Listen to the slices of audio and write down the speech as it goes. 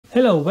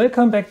Hello,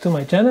 welcome back to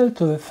my channel,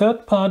 to the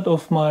third part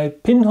of my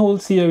pinhole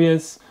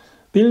series,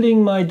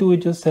 building my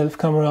do-it-yourself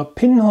camera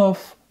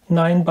Pinhof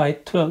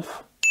 9x12.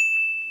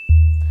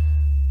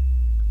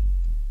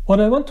 What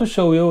I want to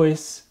show you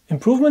is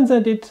improvements I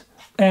did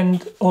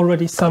and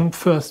already some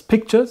first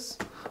pictures,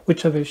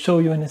 which I will show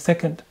you in a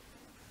second.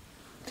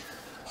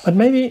 But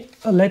maybe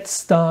let's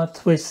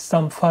start with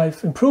some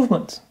 5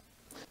 improvements.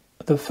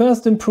 The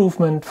first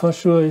improvement for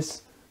sure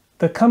is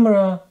the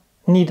camera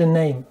need a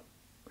name.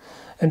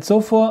 And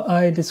so far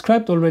I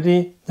described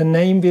already, the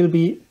name will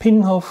be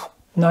Pinhof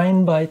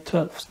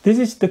 9x12. This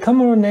is the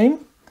camera name,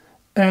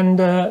 and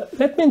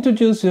let me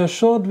introduce you a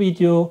short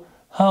video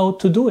how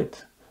to do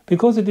it,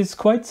 because it is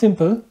quite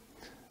simple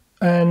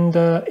and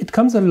it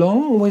comes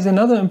along with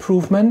another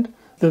improvement,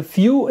 the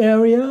view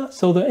area,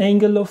 so the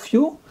angle of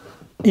view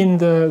in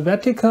the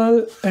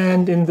vertical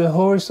and in the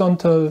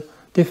horizontal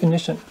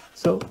definition.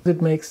 So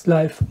it makes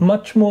life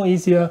much more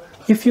easier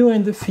if you're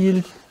in the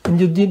field and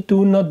you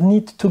do not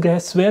need to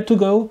guess where to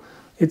go.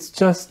 It's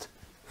just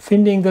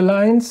finding the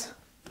lines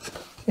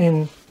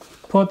in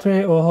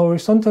portrait or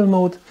horizontal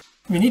mode.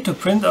 We need to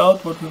print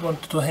out what we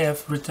want to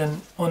have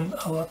written on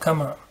our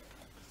camera.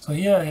 So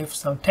here I have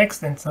some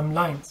text and some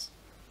lines.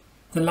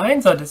 The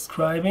lines are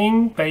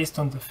describing, based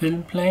on the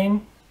film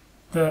plane,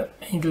 the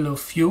angle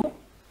of view,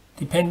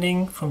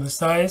 depending from the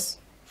size,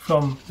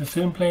 from the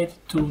film plate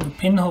to the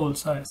pinhole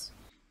size.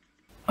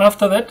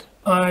 After that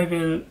I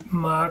will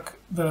mark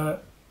the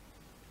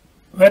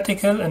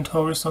vertical and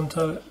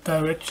horizontal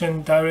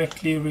direction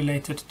directly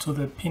related to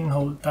the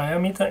pinhole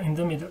diameter in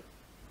the middle.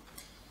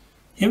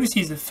 Here we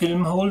see the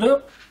film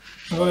holder,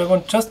 and what I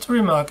want just to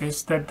remark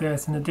is that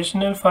there's an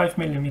additional 5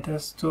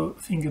 mm to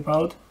think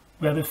about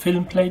where the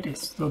film plate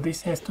is, so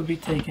this has to be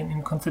taken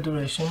in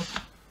consideration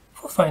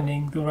for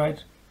finding the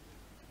right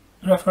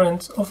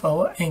reference of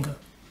our angle.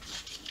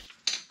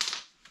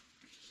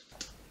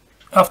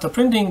 After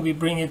printing, we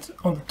bring it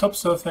on the top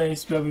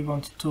surface where we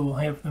want to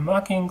have the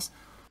markings.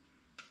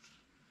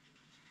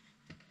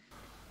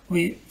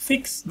 We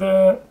fix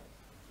the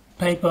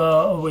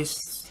paper with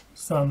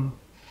some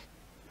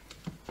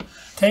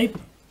tape,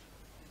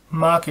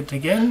 mark it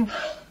again,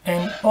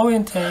 and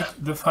orientate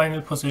the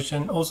final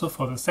position also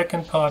for the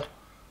second part,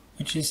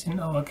 which is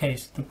in our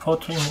case the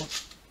portrait mode.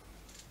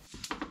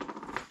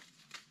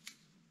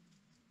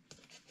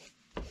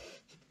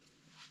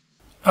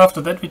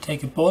 After that we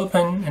take a ball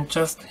pen and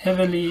just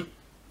heavily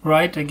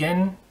write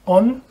again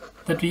on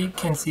that we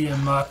can see a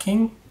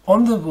marking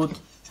on the wood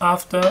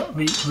after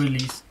we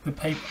release the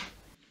paper.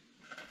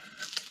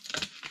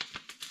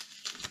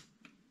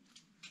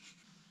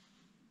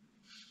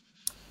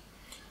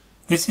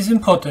 This is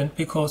important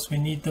because we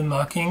need the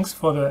markings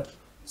for the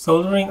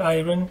soldering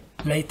iron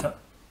later.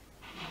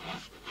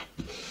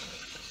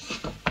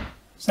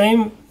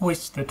 Same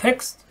with the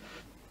text,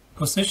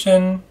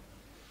 position.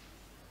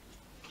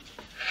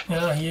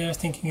 Here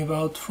thinking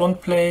about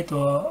front plate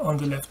or on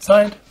the left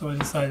side, so I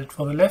decided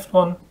for the left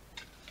one.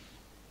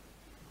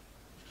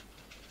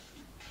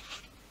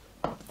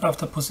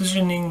 After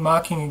positioning,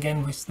 marking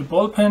again with the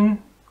ball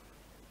pen.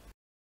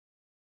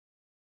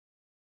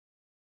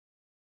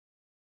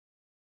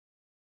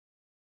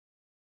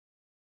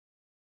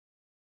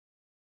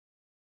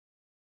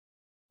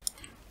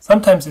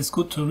 Sometimes it's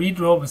good to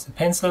redraw with a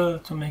pencil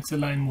to make the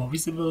line more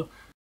visible.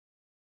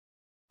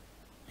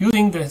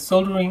 Using the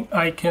soldering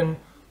icon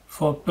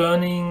for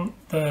burning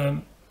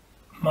the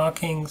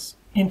markings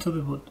into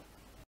the wood.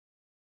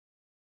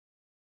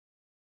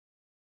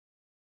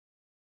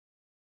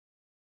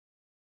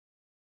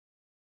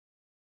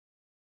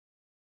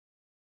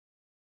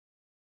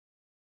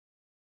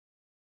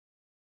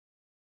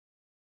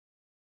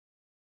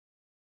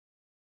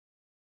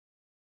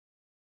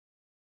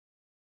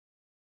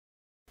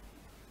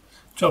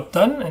 Job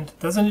done, and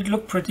doesn't it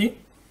look pretty?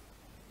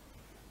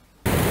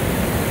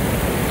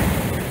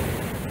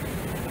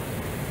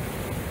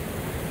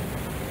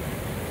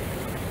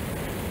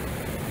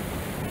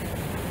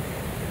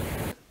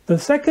 The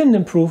second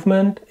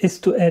improvement is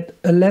to add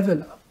a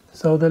leveler.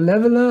 So the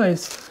leveler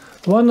is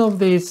one of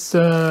these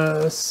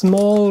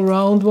small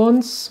round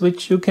ones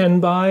which you can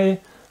buy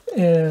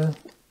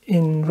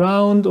in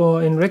round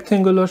or in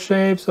rectangular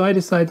shape. So I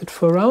decided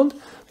for round,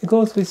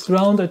 because with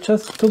round I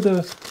just took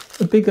a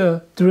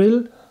bigger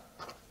drill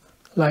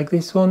like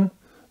this one,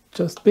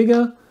 just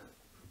bigger,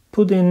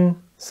 put in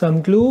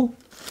some glue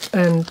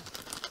and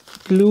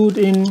glued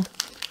in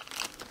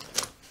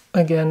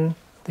again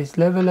this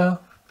leveler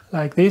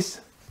like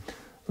this.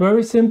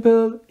 Very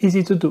simple,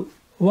 easy to do.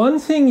 One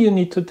thing you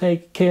need to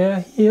take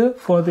care here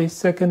for this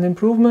second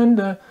improvement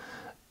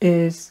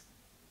is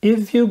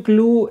if you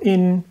glue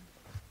in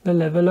the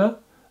leveler,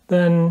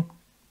 then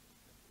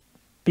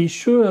be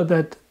sure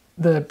that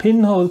the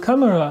pinhole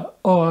camera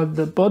or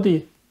the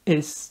body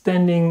is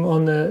standing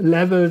on a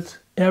leveled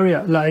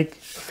area like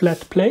flat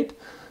plate.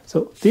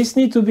 So this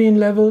needs to be in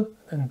level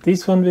and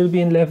this one will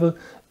be in level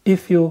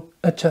if you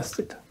adjust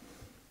it.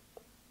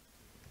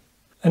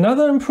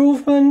 Another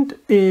improvement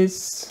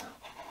is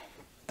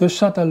the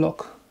shutter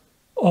lock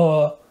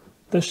or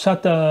the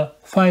shutter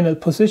final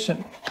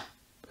position.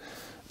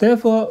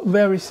 Therefore,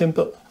 very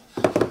simple.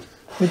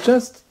 You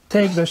just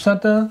take the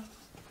shutter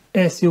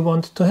as you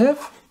want to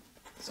have.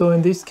 So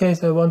in this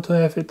case I want to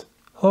have it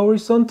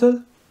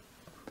horizontal.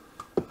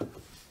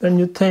 Then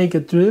you take a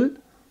drill,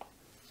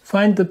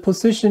 find the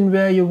position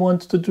where you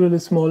want to drill a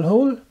small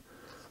hole,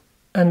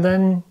 and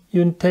then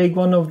you take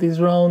one of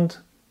these round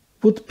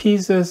wood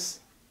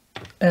pieces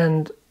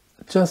and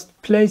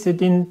just place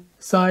it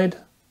inside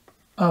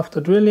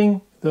after drilling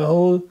the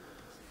hole,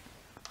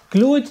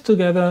 glue it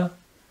together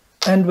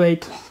and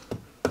wait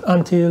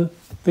until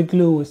the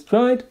glue is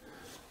dried,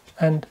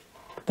 and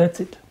that's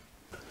it.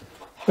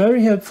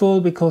 Very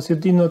helpful because you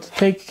did not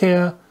take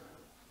care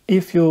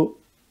if you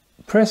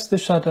press the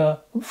shutter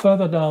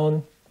further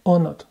down or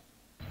not.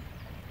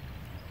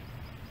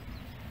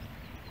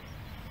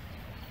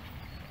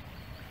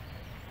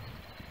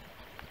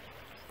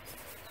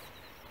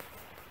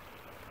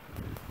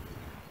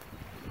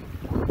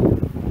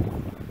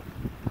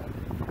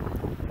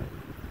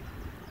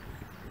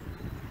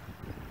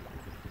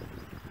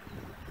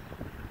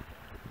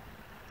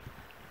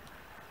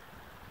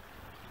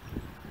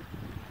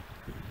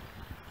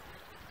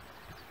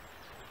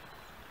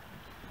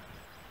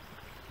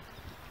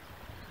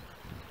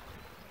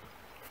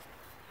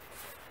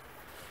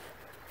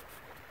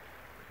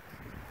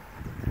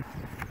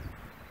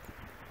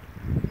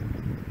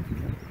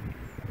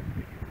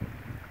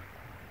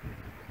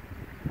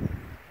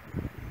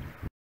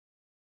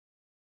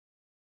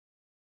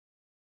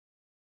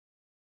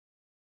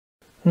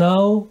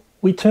 Now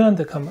we turn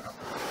the camera.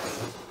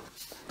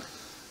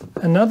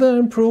 Another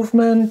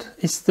improvement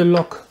is the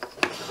lock.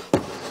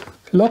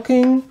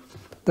 Locking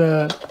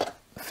the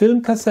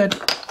film cassette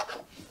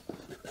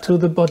to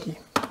the body.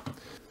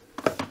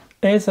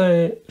 As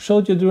I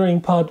showed you during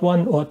part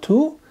 1 or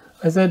 2,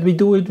 I said we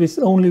do it with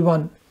only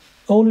one.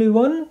 Only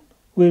one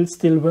will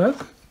still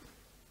work.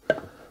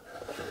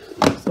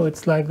 So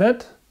it's like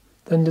that.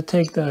 Then you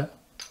take the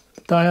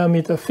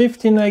diameter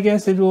 15, I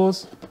guess it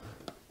was,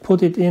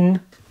 put it in,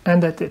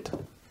 and that's it.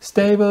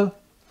 Stable,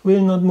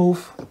 will not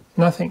move,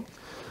 nothing.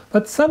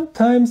 But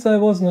sometimes I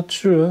was not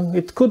sure,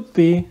 it could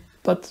be,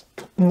 but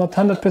not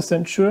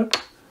 100% sure,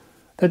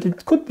 that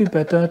it could be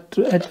better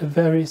to add a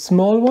very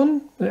small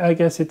one. I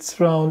guess it's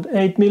around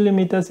 8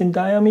 millimeters in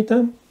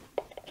diameter.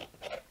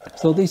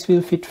 So this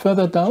will fit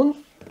further down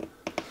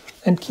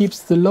and keeps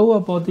the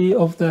lower body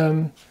of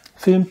the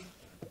film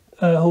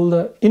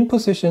holder in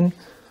position.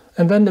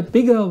 And then the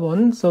bigger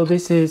one, so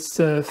this is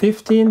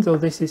 15, so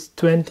this is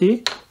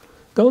 20.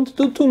 Don't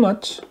do too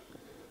much,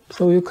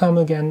 so you come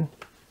again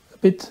a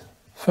bit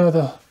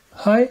further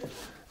high,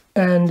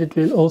 and it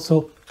will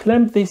also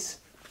clamp this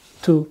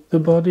to the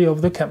body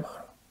of the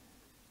camera.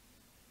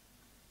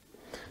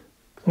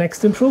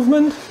 Next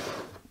improvement,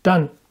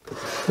 done.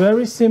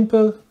 Very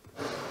simple,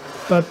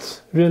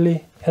 but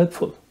really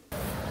helpful.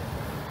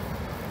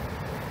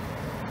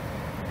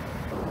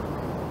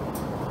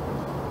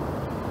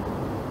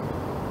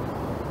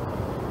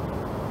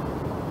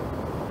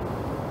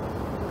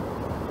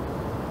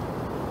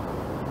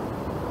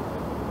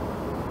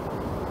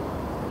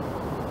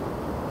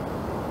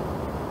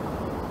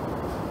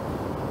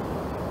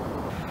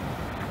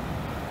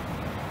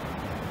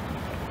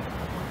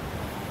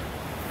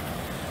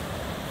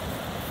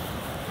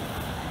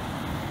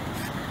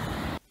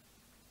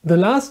 The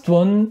last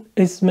one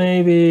is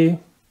maybe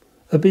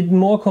a bit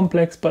more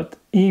complex, but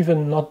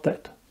even not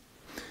that.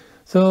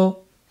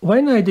 So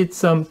when I did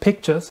some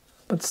pictures,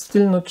 but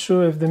still not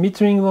sure if the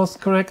metering was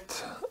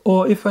correct,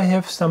 or if I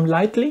have some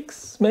light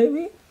leaks,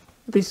 maybe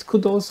this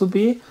could also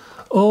be,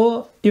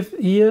 or if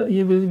here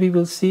we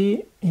will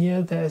see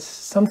here there's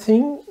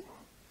something,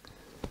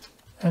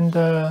 and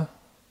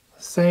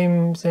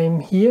same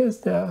here,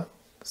 there are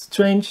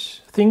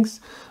strange things.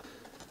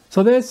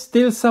 So there's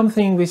still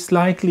something with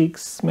light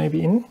leaks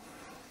maybe in.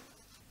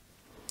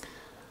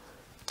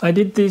 I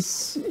did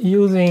this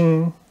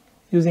using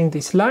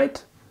this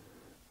light,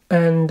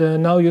 and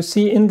now you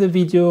see in the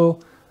video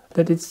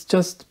that it's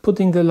just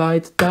putting the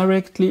light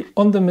directly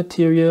on the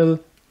material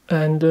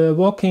and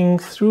walking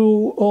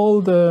through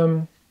all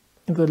the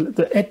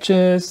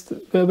edges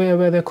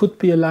where there could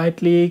be a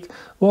light leak,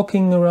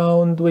 walking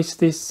around with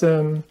this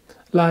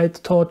light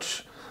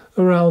torch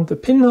around the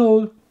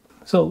pinhole.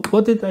 So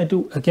what did I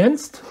do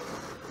against?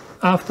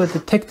 After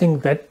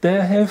detecting that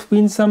there have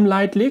been some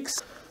light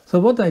leaks,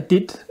 so what I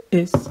did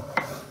is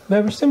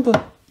very simple.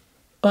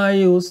 I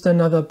used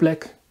another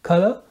black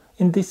color,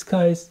 in this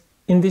case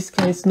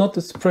not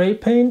a spray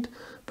paint,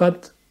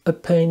 but a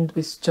paint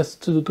with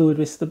just to do it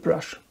with the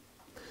brush.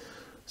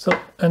 So,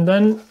 and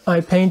then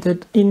I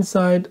painted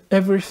inside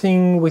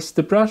everything with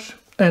the brush,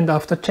 and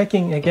after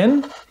checking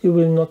again, you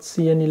will not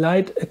see any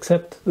light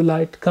except the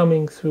light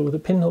coming through the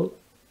pinhole.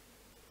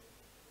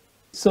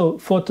 So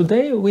for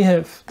today we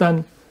have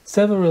done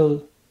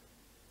several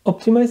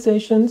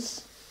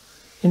optimizations.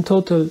 In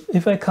total,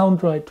 if I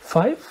count right,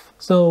 5.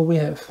 So we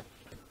have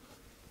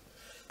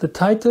the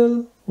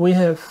title, we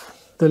have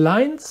the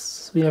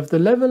lines, we have the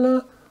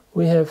leveler,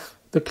 we have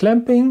the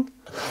clamping,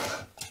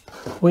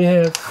 we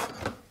have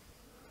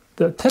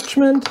the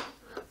attachment,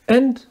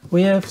 And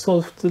we have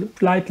solved the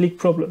light leak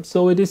problem.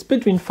 So it is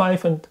between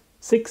 5 and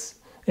 6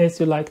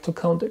 as you like to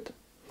count it.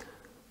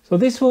 So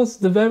this was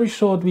the very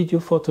short video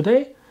for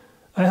today.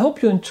 I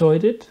hope you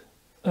enjoyed it.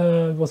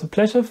 It was a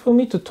pleasure for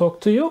me to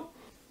talk to you.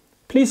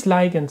 Please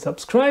like and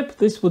subscribe.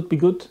 This would be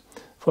good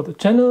for the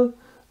channel.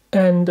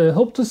 And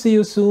hope to see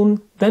you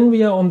soon. Then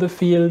we are on the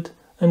field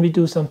and we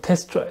do some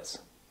test tries.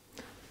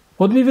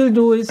 What we will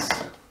do is,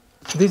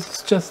 this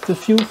is just a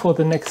few for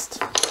the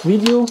next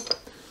video.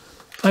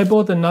 I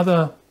bought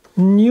another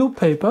new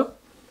paper.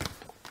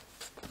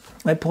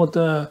 I bought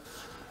a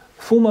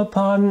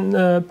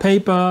Fumapan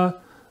paper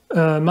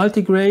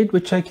multigrade,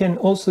 which I can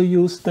also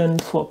use then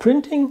for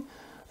printing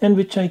and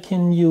which I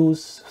can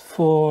use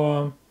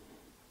for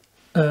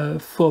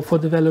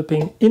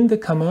developing in the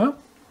camera.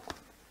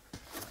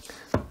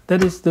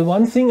 That is the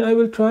one thing I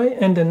will try.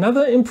 And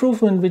another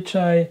improvement which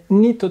I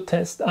need to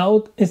test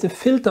out is a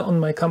filter on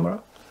my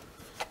camera.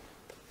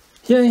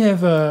 Here I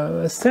have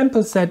a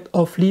sample set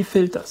of leaf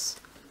filters.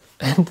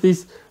 And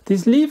this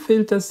leaf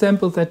filter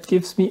sample set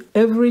gives me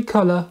every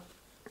color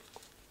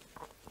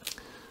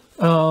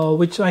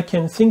which I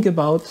can think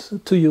about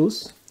to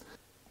use.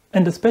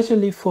 And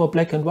especially for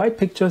black and white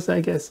pictures,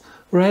 I guess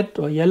red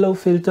or yellow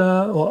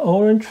filter or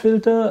orange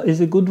filter is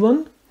a good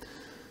one.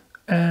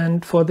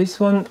 And for this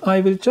one,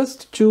 I will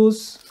just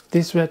choose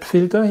this red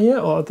filter here,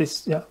 or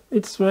this, yeah,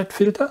 it's red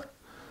filter,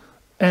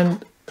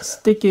 and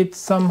stick it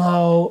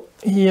somehow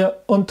here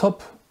on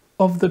top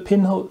of the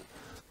pinhole.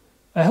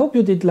 I hope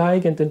you did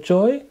like and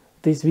enjoy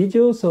this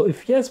video. So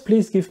if yes,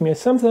 please give me a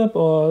thumbs up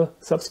or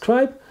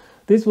subscribe.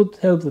 This would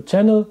help the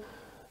channel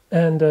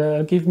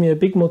and give me a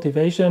big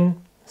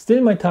motivation.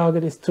 Still, my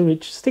target is to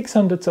reach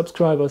 600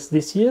 subscribers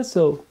this year,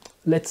 so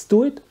let's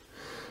do it.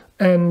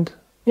 And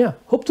yeah,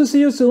 hope to see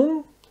you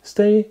soon.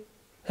 Stay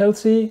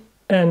healthy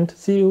and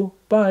see you.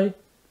 Bye.